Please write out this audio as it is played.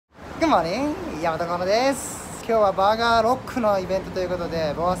Good morning! 大和konoです。今日はバーガーロックのイベントということ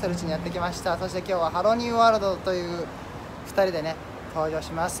で、ボアソルチにやってきました。そして今日はハロニーワールドという2人でね、登場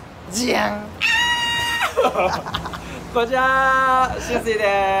します。じゃんこんにちは、しやすい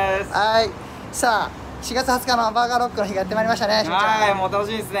です。はい。さあ、4月20日のバーガーロックの日がやってまいりましたね。はい、もう楽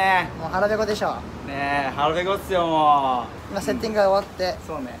しみですね。もう腹ペコでしょ。ねえ、腹ペコっすよ、もう。今セッティングが終わって、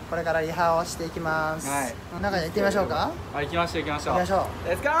そうね。これからリハをしていきます。はい。中で行ってみましょうか。はい、行きましょう、行きましょう。行きましょう。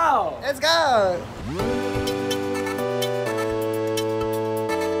Let's go! Let's go!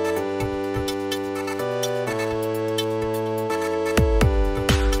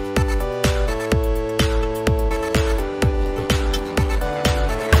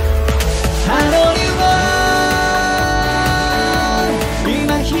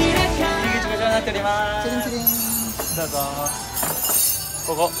 どうぞ。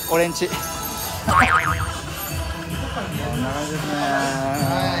ここオレンジ。はい、いい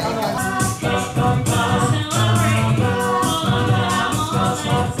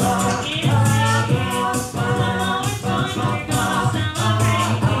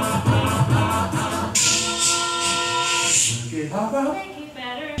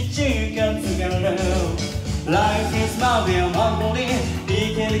Life is my way of money 生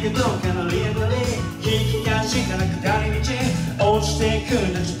きるかどうかのリアルに引き返したら下り道落ちていく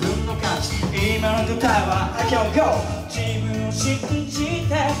んだ自分の価値今の答えは今日 GO 自分を信じてい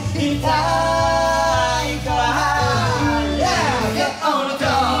たいから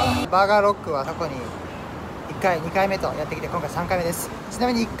バーガーロックは過去に1回、2回目とやってきて今回3回目です。ちな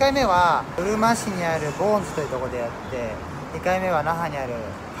みに1回目はうるま市にあるボーンズというところでやって2回目は那覇にある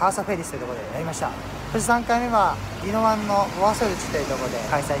ハーサフェリスというところでやりました。そして3回目は宜野湾のボアソルチというところで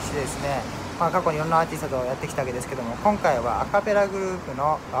開催してですね、過去にいろんなアーティストとやってきたわけですけども、今回はアカペラグループ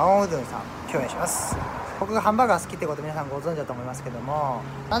の和音御殿さん共演します。僕がハンバーガー好きってこと皆さんご存知だと思いますけども、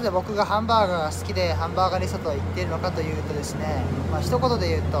なぜ僕がハンバーガーが好きでハンバーガーリストと言っているのかというとですね、一言で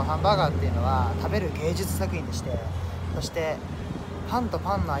言うとハンバーガーっていうのは食べる芸術作品でして、そしてパンと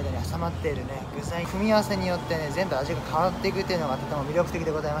パンの間に挟まっているね具材組み合わせによってね全部味が変わっていくっていうのがとても魅力的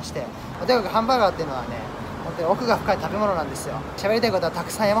でございまして、とにかくハンバーガーっていうのはね本当に奥が深い食べ物なんですよ。喋りたいことはた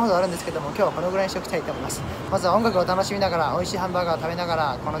くさん山ほどあるんですけども、今日はこのぐらいにしておきたいと思います。まずは音楽を楽しみながら美味しいハンバーガーを食べなが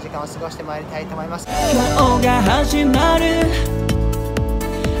らこの時間を過ごしてまいりたいと思います。今日が始まる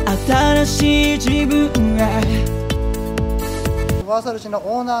新しい自分がボアソルチの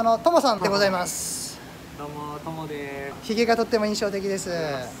オーナーのともさんでございます。どうも、ともです。ひげがとっても印象的です。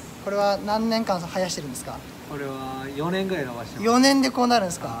これは何年間生やしてるんですか？これは4年ぐらい伸ばしてます。4年でこうなるん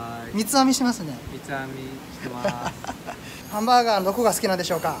ですか？三つ編みしますね。三つ編みしてます。ハンバーガーのどこが好きなんで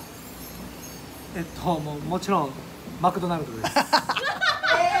しょうか？もちろんマクドナルドです。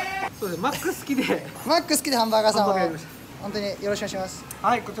そうです、マック好きで。マック好きでハンバーガーさんを本当によろしくお願いします。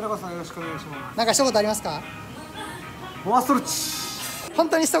はい、こちらこそよろしくお願いします。なんか一言ありますか？ボアソルチ。本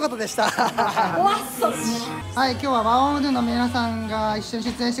当に一言でした。はい、今日は和音の皆さんが一緒に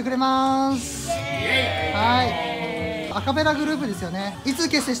出演してくれます。はい。アカペラグループですよね。いつ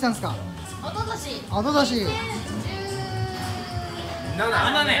結成したんですか？おととし。おととし。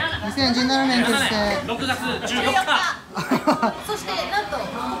7年。2017年結成。6月14日。そしてなんと今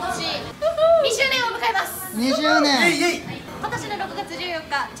年2周年を迎えます。20年。今年の6月14日、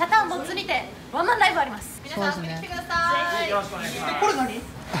チャタンボッツにてワンマンライブあります。皆さん見に来てください。よろしくお願いします。これ何？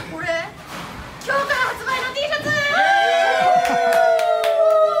これ今日から発売の T シャツ。な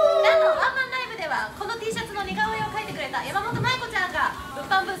んとワンマンライブではこの T シャツの似顔絵を描いてくれた山本舞子ちゃんが物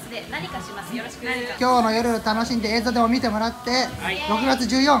販ブースで何かします。よろしく。今日の夜楽しんで映像でも見てもらって、6月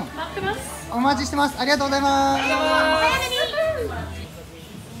14待ってます。お待ちしてます。ありがとうございます。早めに。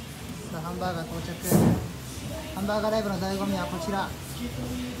ハンバーガー到着。ハンバーガーライブの醍醐味はこちら。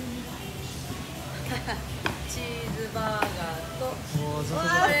チーズバーガーと。すげえ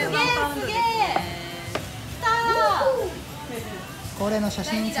すげえ。きたー。恒例の写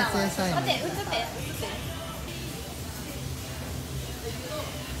真撮影サイン。待って、映って。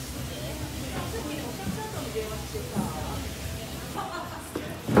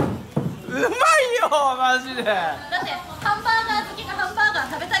うまいよ、マジで。だってハンバーガー好きがハンバーガー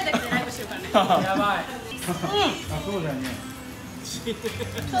食べたいだけでライブしてるからね。やばい。あ、そうだよね。そう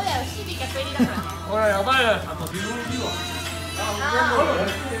だよ、シビ客入りだからね。これやばいです。あとビュービューは。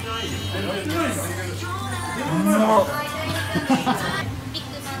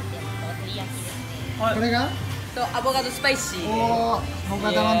これがアボカドスパイシー。おお、僕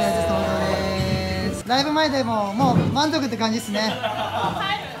が頼んだやつ登場です。ライブ前でももう満足って感じですね。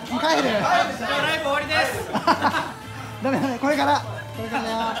もう帰る。ライブ終わりです。ダメダメ、これからだよ。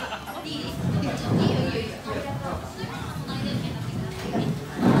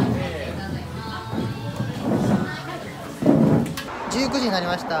19時になり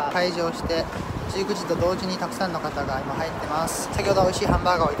ました。開場して19時と同時にたくさんの方が今入ってます。先ほど美味しいハン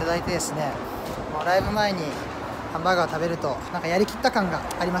バーガーをいただいてですね、もうライブ前にハンバーガーを食べるとなんかやりきった感が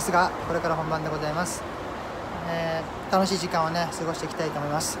ありますが、これから本番でございます。楽しい時間をね過ごしていきたいと思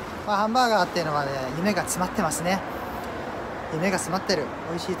います。ハンバーガーっていうのはね、夢が詰まってますね。夢が詰まってる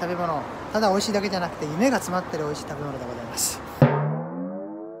美味しい食べ物、ただ美味しいだけじゃなくて夢が詰まってる美味しい食べ物でございます。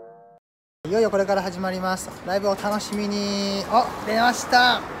いよいよこれから始まります。ライブを楽しみに。出まし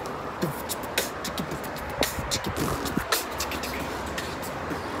た。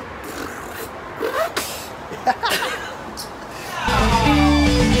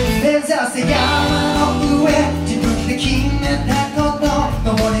目指せ山の上、自分で決めたこと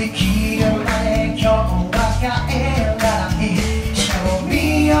登りきるまで今日は帰らない。下を見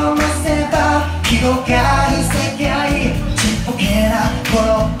下ろせば広がる世界、ちっぽけなこ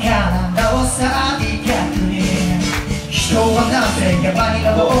の体をさり逆に、人はなぜ山に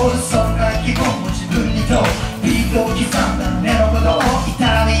登る、そんな気分を自分にとビートを刻んだ目のことを痛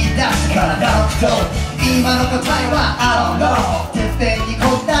み出した体のこと、今の答えは I don't know、 てっぺんに答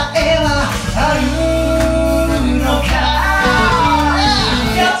えはあるのか。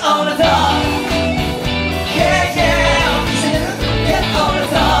 Get on the top, yeah yeah, get on the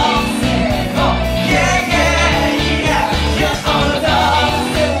top, yeah yeah yeah, get on the top,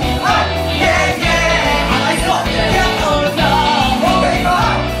 yeah yeah, get on the top,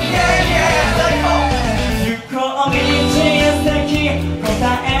 yeah yeah, let's go。 行こう道先答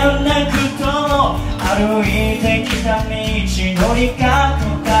えなくと歩いてきた道のりが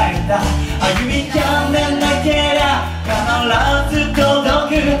答えだ。歩みかねなけりゃ必ず届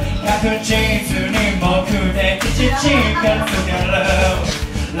く、確実に目的地近づける。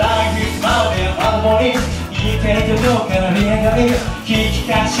 Life is mountain 守り生きるけどかなり上がり、引き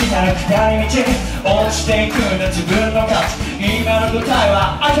返したら下り道落ちていくんだ自分の価値、今の答えは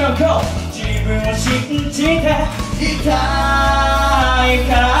I can go、 自分を信じていたい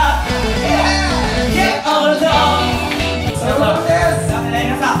から、Get on the top。 そういうことです。なので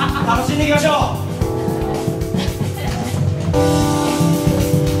皆さん楽しんでいきましょう。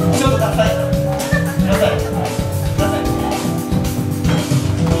ちょっとダサいダサいダサい。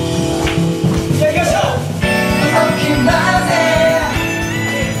じゃあいきましょう。動きまぜ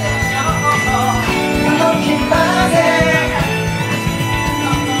動きまぜ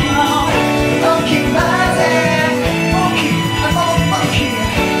動きまぜ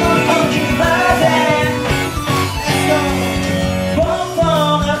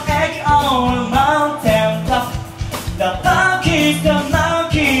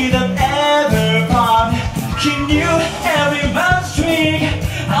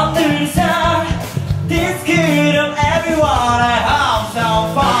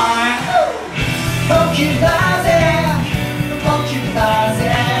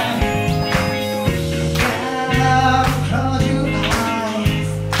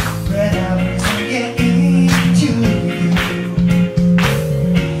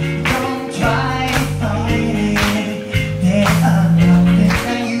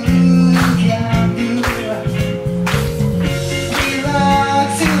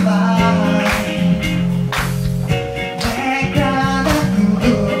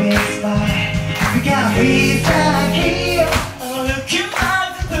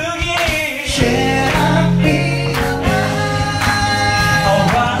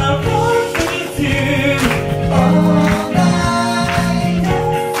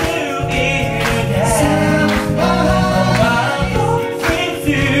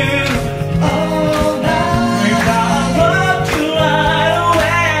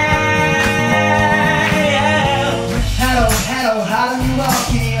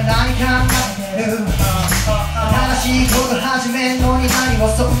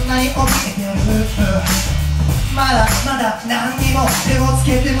そんなに怯えてる。まだまだ何にも手をつ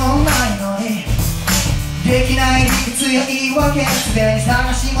けてもないのに、できない理屈や言い訳すでに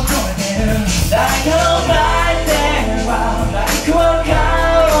探し求めてる。誰かの前では何かを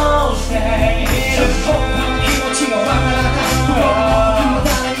顔している。僕の気持ちがわからない、僕も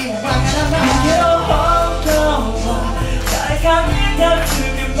誰にもわからないけど、本当は誰かに助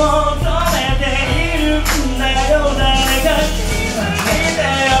け求めているんだよ。誰か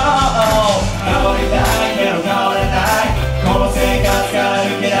変わりたいけど変われない、この生活から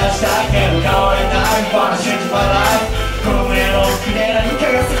抜け出したいけど変われない、Wanna change my life、 この胸の奥で何か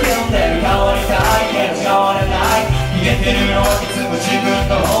が叫んでる。変わりたいけど変われない、逃げてるのはいつも自分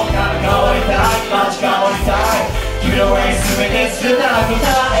の方から変わりたい、マジ変わりたい、君の上に全て捨てたら答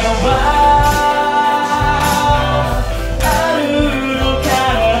えはあるのか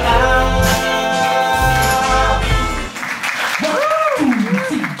な。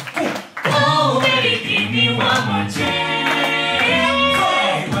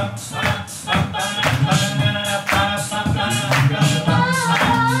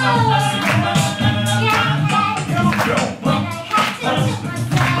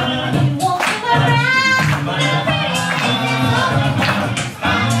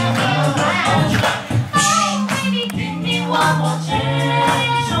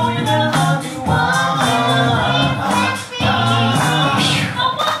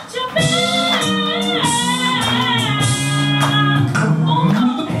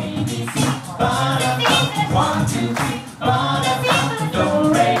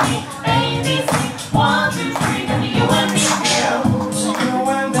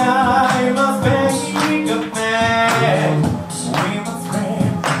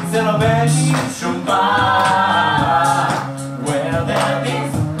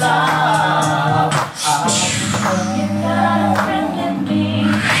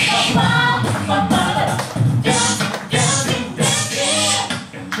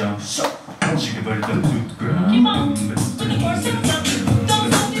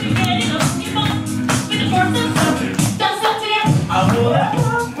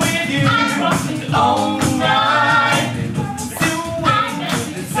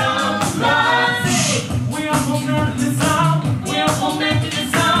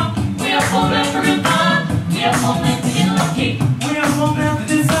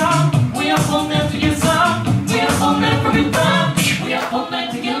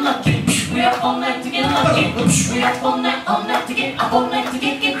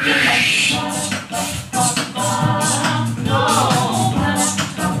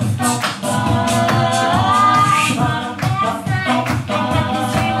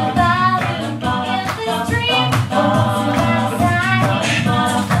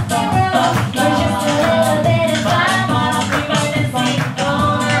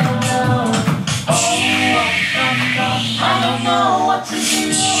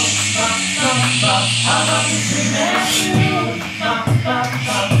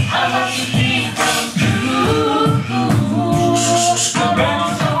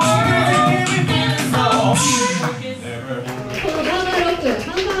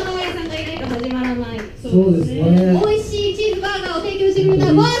そうですね。美味しいチーズバーガーを提供してくれ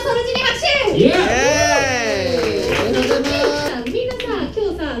たボアソルチに拍手。イエーイ。みんなさ、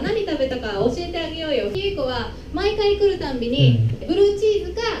今日さ、何食べたか教えてあげようよ。ひゆこは毎回来るたんびにブルーチー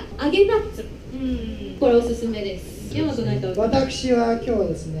ズか揚げナッツ。これおすすめです。ヤマト何食べた？私は今日は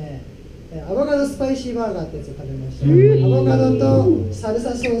ですね、アボカドスパイシーバーガーってやつを食べました。アボカドとサル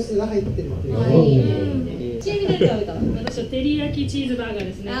サソースが入ってるっていう。チーズで食べた。私は照り焼きチーズバーガー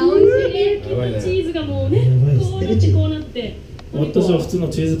ですね。あ、美味しい。照り焼きチーズがもうね、こうなってこうなって。私は普通の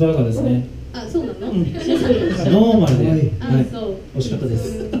チーズバーガーですね。あ、そうなの？ノーマルで、あ、そう。美味しかったで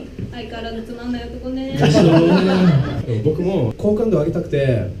す。相変わらずつまんない男ね。僕も好感度を上げたく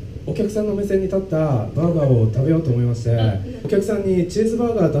て、お客さんの目線に立ったバーガーを食べようと思いまして、お客さんにチーズバ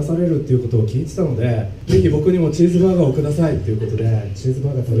ーガー出されるっていうことを聞いてたので、ぜひ僕にもチーズバーガーをくださいっていうことでチーズ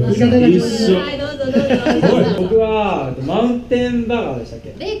バーガー食べました。はい、どうぞどうぞ。僕はマウンテンバーガーでしたっ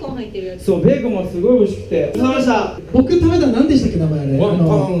け？ベーコン入ってるやつ。そう、ベーコンもすごい美味しくて。食べました。僕食べたの何でしたっけ、名前あれ。ワンパウ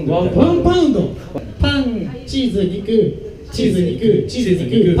ンド。ワンパウンド。パン、チーズ、肉、チーズ、肉、チーズ、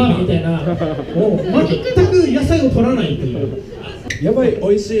肉、パンみたいな。もう全く野菜を取らないっていう。やばい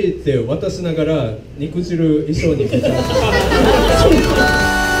美味しいって渡しながら肉汁衣装に。